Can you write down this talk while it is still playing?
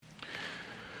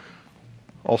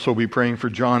Also be praying for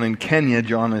John in Kenya.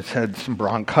 John has had some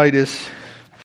bronchitis